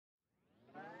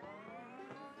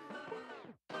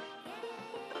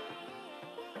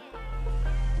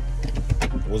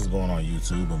What's going on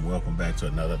YouTube, and welcome back to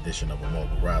another edition of a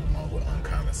mobile ride along with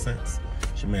Uncommon Sense.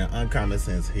 It's your man Uncommon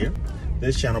Sense here.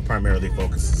 This channel primarily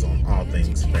focuses on all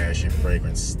things fashion,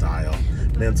 fragrance, style,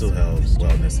 mental health,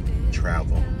 wellness,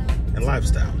 travel, and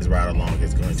lifestyle. This ride along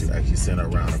is going to actually center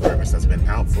around a fragrance that's been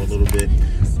out for a little bit.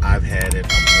 I've had it,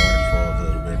 I'm worn it for a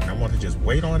little bit, and I want to just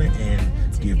wait on it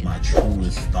and give my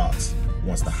truest thoughts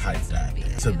once the hype died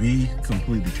there. To be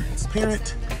completely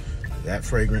transparent, that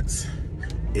fragrance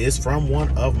is from one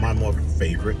of my more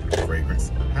favorite fragrance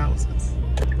houses,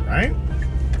 right?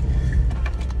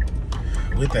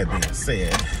 With that being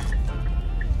said,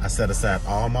 I set aside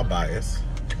all my bias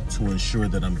to ensure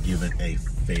that I'm giving a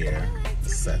fair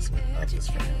assessment of this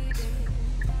fragrance.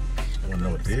 You wanna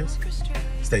know what it is?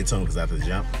 Stay tuned, because after the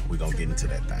jump, we're gonna get into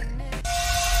that thing.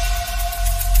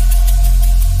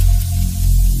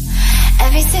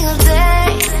 Every single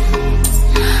day,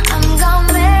 I'm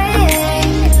gonna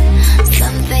make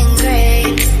something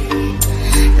great.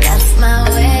 That's my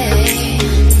way.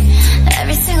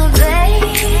 Every single day,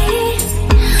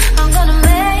 I'm gonna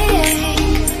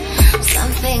make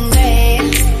something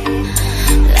great.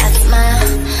 That's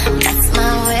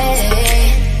my way.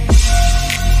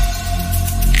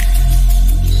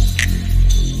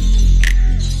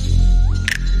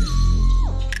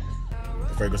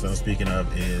 The fragrance that I'm speaking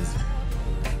of is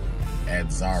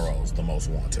Azzaro's The Most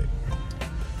Wanted.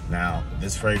 Now,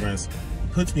 this fragrance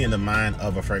puts me in the mind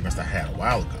of a fragrance I had a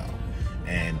while ago.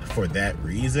 And for that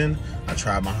reason, I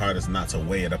tried my hardest not to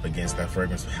weigh it up against that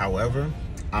fragrance. However,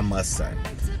 I must say,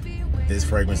 this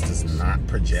fragrance does not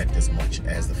project as much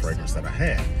as the fragrance that I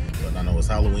had. But I know it's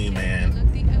Halloween, man,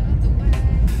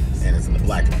 and it's in the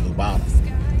black and blue bottle.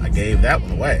 I gave that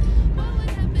one away.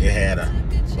 It had a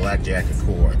black jacket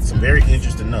cord, some very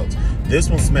interesting notes. This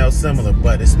one smells similar,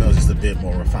 but it smells just a bit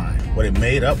more refined. What it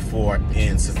made up for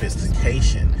in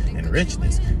sophistication and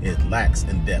richness, it lacks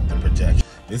in depth and projection.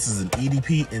 This is an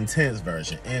EDP intense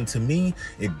version, and to me,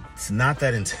 it's not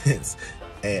that intense.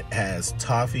 It has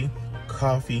toffee,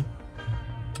 coffee,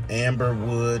 amber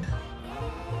wood,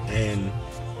 and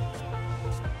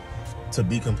to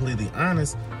be completely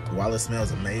honest, while it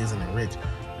smells amazing and rich,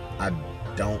 I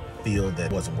don't feel that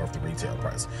it wasn't worth the retail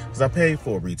price, because I paid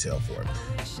full retail for it.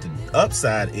 The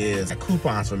upside is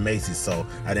coupons for Macy's, so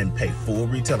I didn't pay full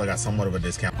retail. I got somewhat of a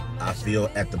discount. I feel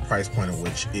at the price point in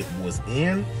which it was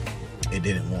in, it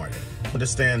didn't warrant it.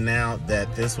 Understand now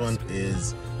that this one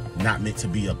is not meant to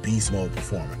be a beast mode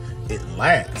performer. It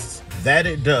lasts. That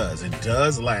it does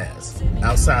last.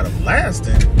 Outside of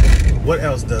lasting, what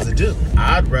else does it do?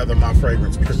 I'd rather my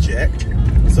fragrance project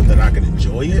so that I can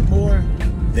enjoy it more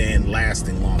than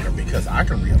lasting longer, because I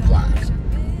can reapply.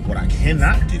 What I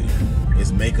cannot do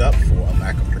is make up for a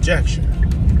lack of projection.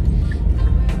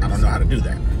 I don't know how to do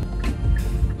that.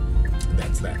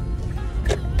 That's that.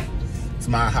 It's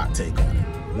my hot take on it.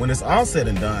 When it's all said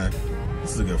and done,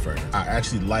 this is a good fragrance. I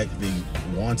actually like the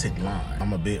Wanted line.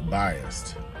 I'm a bit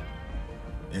biased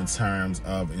in terms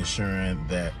of ensuring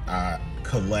that I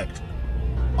collect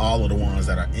all of the ones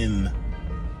that are in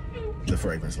the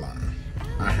fragrance line.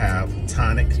 I have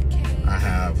Tonic, I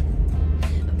have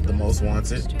The Most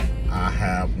Wanted, I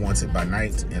have Wanted by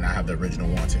Night, and I have the original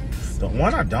Wanted. The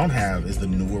one I don't have is the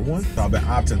newer one, so I've been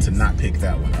opting to not pick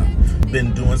that one up.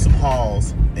 Been doing some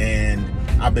hauls, and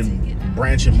I've been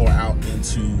branching more out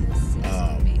into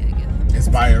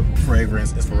inspiration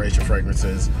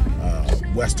fragrances,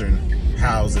 Western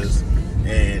houses,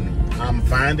 and I'm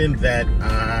finding that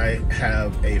I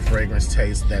have a fragrance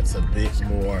taste that's a bit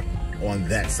more on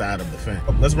that side of the fence.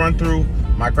 Let's run through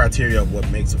my criteria of what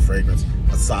makes a fragrance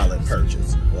a solid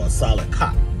purchase or a solid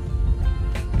cop.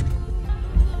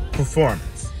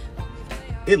 Performance.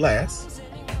 It lasts.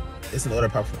 It's an eau de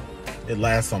parfum. It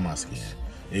lasts on my skin.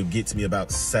 It gets me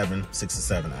about 6 to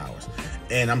 7 hours.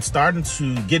 And I'm starting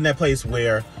to get in that place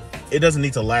where it doesn't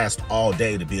need to last all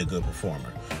day to be a good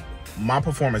performer. My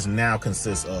performance now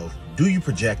consists of, do you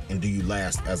project and do you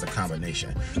last as a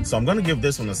combination? So I'm gonna give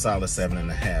this one a solid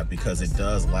 7.5 because it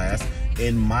does last.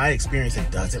 In my experience, it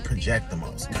doesn't project the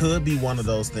most. Could be one of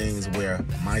those things where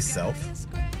myself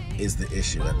is the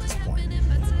issue at this point.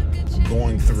 I'm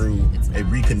going through a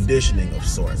reconditioning of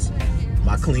sorts.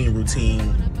 My clean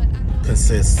routine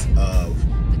consists of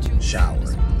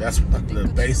showering. That's one of the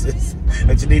basics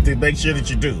that you need to make sure that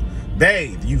you do.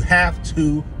 Bathe. You have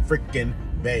to freaking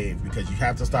bathe, because you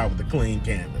have to start with the clean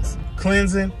canvas.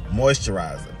 Cleansing,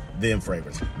 moisturizing, then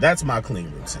fragrance. That's my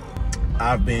clean routine.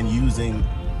 I've been using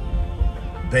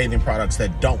bathing products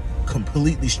that don't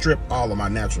completely strip all of my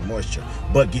natural moisture,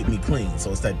 but get me clean.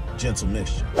 So it's that gentle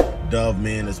mixture. Dove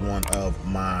Men is one of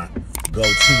my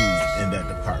go-tos in that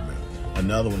department.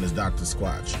 Another one is Dr.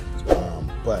 Squatch.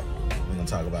 But we're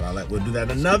gonna talk about. We'll do that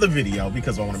in another video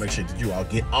because I want to make sure that you all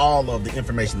get all of the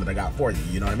information that I got for you.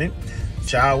 You know what I mean?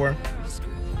 Shower,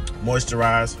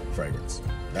 moisturize, fragrance.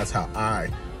 That's how I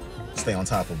stay on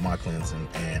top of my cleansing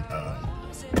and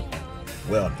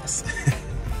wellness.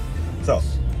 So,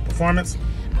 performance,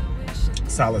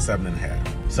 solid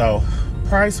 7.5. So,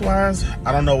 price-wise,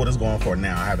 I don't know what it's going for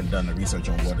now. I haven't done the research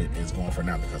on what it is going for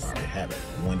now because I already have it.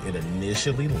 When it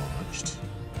initially launched,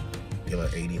 it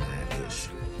was 89-ish.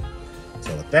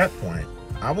 So at that point,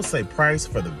 I would say price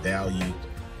for the value,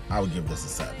 I would give this a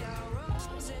 7.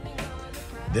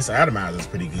 This atomizer is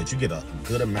pretty good. You get a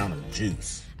good amount of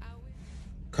juice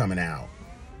coming out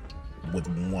with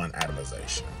one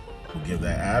atomization. We'll give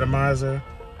that atomizer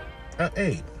an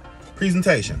 8.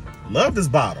 Presentation, love this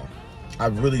bottle. I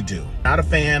really do. Not a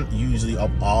fan usually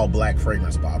of all black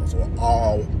fragrance bottles or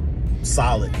all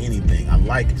solid anything. I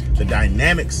like the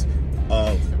dynamics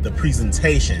of the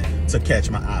presentation to catch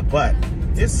my eye, but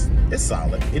it's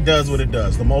solid. It does what it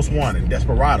does. The Most Wanted,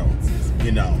 Desperado,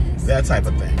 you know, that type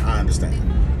of thing. I understand.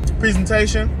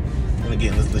 Presentation, and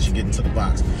again, let's let you get into the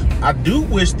box. I do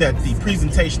wish that the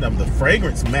presentation of the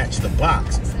fragrance matched the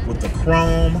box with the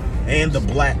chrome and the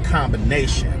black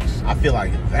combination. I feel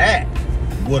like that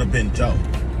would have been dope,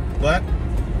 but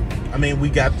I mean, we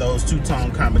got those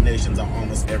two-tone combinations on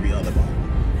almost every other bottle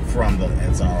from the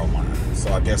Azzaro line,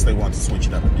 so I guess they want to switch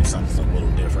it up and do something a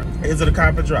little different. Is it a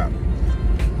carpet drop?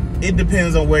 It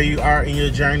depends on where you are in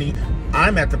your journey.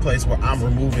 I'm at the place where I'm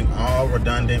removing all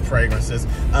redundant fragrances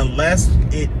unless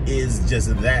it is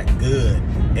just that good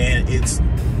and its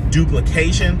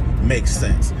duplication makes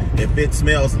sense. If it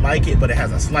smells like it but it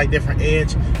has a slight different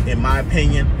edge, in my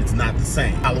opinion, it's not the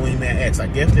same. Halloween Man X, I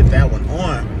gifted that one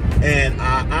on, and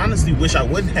I honestly wish I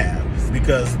wouldn't have,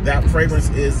 because that fragrance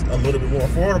is a little bit more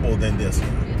affordable than this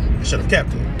one. I should have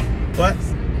kept it, but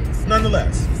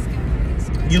nonetheless,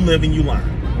 you live and you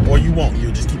learn. Or you won't,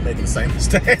 you'll just keep making the same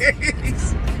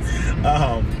mistakes.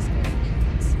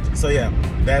 So yeah,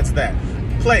 that's that.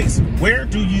 Place, where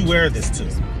do you wear this to?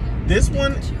 This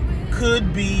one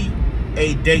could be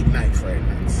a date night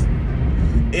fragrance.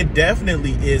 It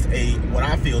definitely is what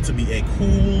I feel to be a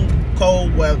cool,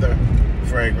 cold weather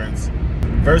fragrance.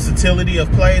 Versatility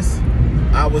of place,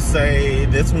 I would say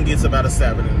this one gets about a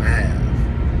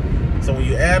 7.5. So when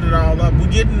you add it all up,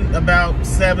 we're getting about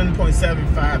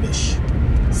 7.75-ish.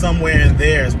 Somewhere in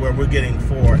there is where we're getting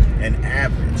for an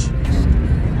average.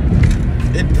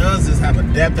 It does just have a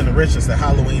depth and a richness that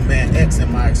Halloween Man X, in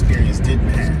my experience, didn't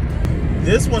have.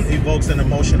 This one evokes an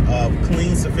emotion of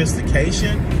clean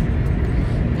sophistication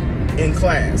in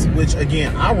class, which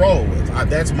again, I roll with.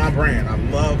 That's my brand. I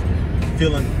love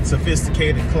feeling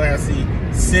sophisticated, classy,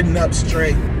 sitting up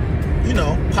straight, you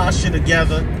know, posture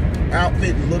together,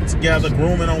 outfit and look together,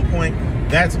 grooming on point.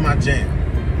 That's my jam.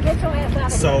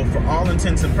 So for all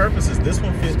intents and purposes, this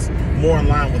one fits more in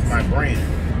line with my brand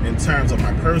in terms of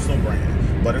my personal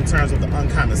brand. But in terms of the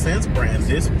Uncommon Sense brand,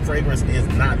 this fragrance is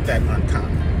not that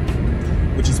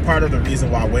uncommon, which is part of the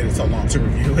reason why I waited so long to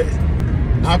review it.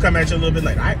 I'll come at you a little bit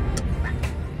later. All right?